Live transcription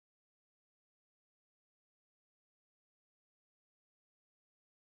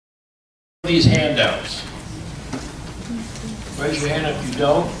these handouts. Raise your hand if you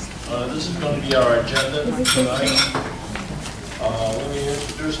don't. This is going to be our agenda tonight. Let me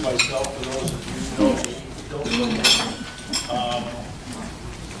introduce myself for those of you who know me, don't know me.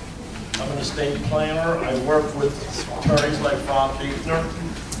 I'm an estate planner. I work with attorneys like Bob Beekner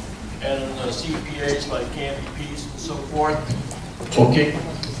and CPAs like Candy Peace and so forth. Okay.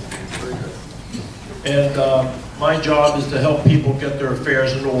 Very good. And my job is to help people get their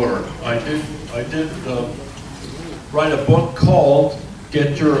affairs in order. I did write a book called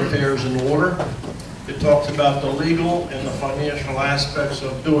Get Your Affairs in Order. It talks about the legal and the financial aspects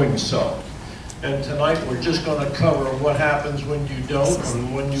of doing so. And tonight we're just going to cover what happens when you don't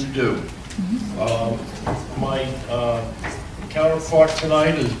and when you do. My counterpart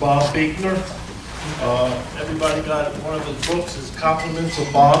tonight is Bob Beekner. Everybody got one of his books, is Compliments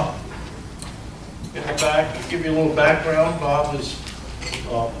of Bob. In the back, to give you a little background, Bob is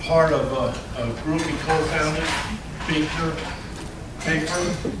part of a group he co-founded, Beekner,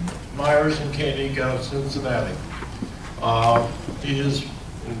 Paper, Myers and Koenig out of Cincinnati. He is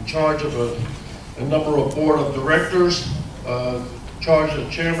in charge of a number of board of directors, charge of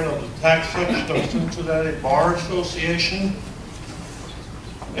chairman of the tax section of Cincinnati Bar Association,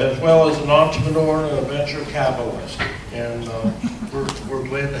 as well as an entrepreneur and a venture capitalist. And we're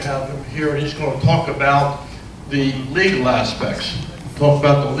glad to have him here. And he's going to talk about the legal aspects.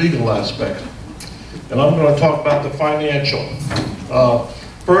 And I'm going to talk about the financial.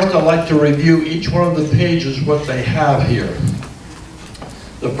 First, I'd like to review each one of the pages, what they have here.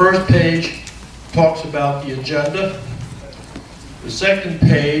 The first page talks about the agenda. The second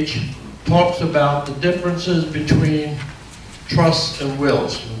page talks about the differences between trusts and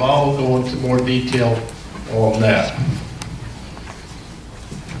wills. Bob will go into more detail on that.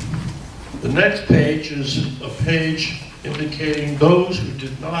 The next page is a page indicating those who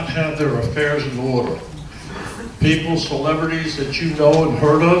did not have their affairs in order. People, celebrities that you know and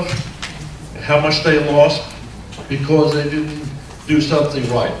heard of, and how much they lost because they didn't do something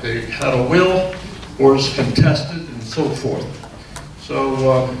right. They had a will or was contested and so forth.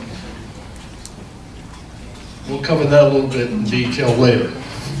 So we'll cover that a little bit in detail later.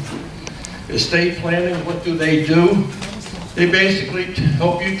 Estate planning, what do? They basically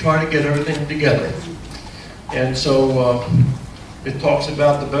help you try to get everything together. And so it talks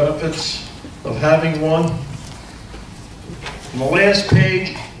about the benefits of having one. And the last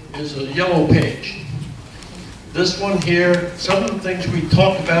page is a yellow page. This one here, some of the things we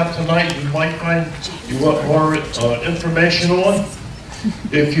talked about tonight, you might find you want more information on.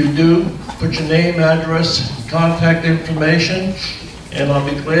 If you do, put your name, address, contact information, and I'll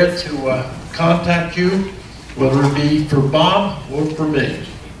be glad to contact you, whether it be for Bob or for me.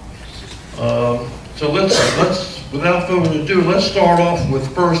 So let's, without further ado, let's start off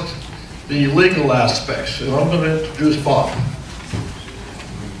with first the legal aspects. And I'm going to introduce Bob.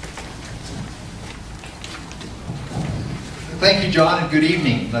 Thank you, John, and good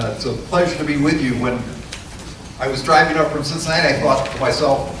evening. It's a pleasure to be with you. When I was driving up from Cincinnati, I thought to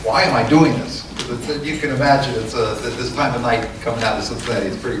myself, why am I doing this? Because you can imagine it's this time of night coming out of Cincinnati.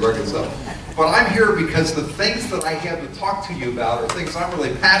 It's pretty rugged stuff. But I'm here because the things that I have to talk to you about are things I'm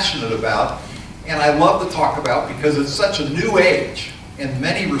really passionate about, and I love to talk about because it's such a new age in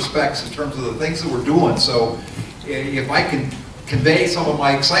many respects in terms of the things that we're doing. So if I can convey some of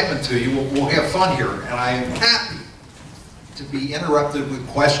my excitement to you, we'll have fun here. And I am happy to be interrupted with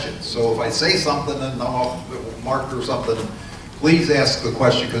questions. So if I say something and I'm off mark or something, please ask the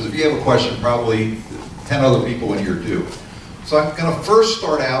question, because if you have a question, probably 10 other in here do. So I'm going to first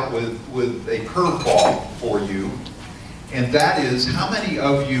start out with a curveball for you, and that is, how many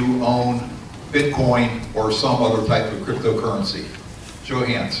of you own Bitcoin or some other type of cryptocurrency? Show of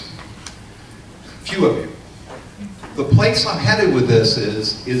hands. A few of you. The place I'm headed with this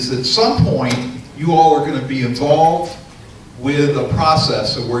is at some point you all are going to be involved with a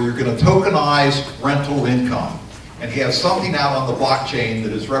process of where you're going to tokenize rental income and have something out on the blockchain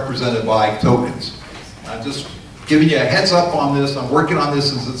that is represented by tokens. I'm just giving you a heads up on this. I'm working on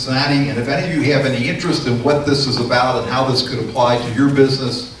this in Cincinnati, and if any of you have any interest in what this is about and how this could apply to your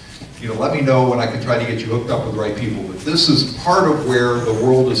business, let me know, and I can try to get you hooked up with the right people. But this is part of where the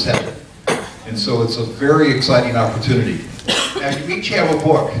world is headed, and so it's a very exciting opportunity. Now, you each have a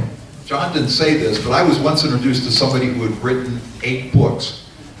book. John didn't say this, but I was once introduced to somebody who had written 8 books.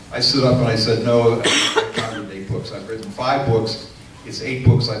 I stood up and I said, no, I've not written 8 books. I've written 5 books. It's 8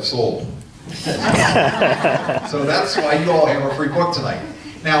 books I've sold. So that's why you all have a free book tonight.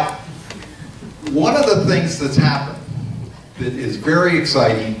 Now, one of the things that's happened that is very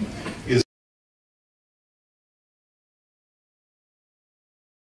exciting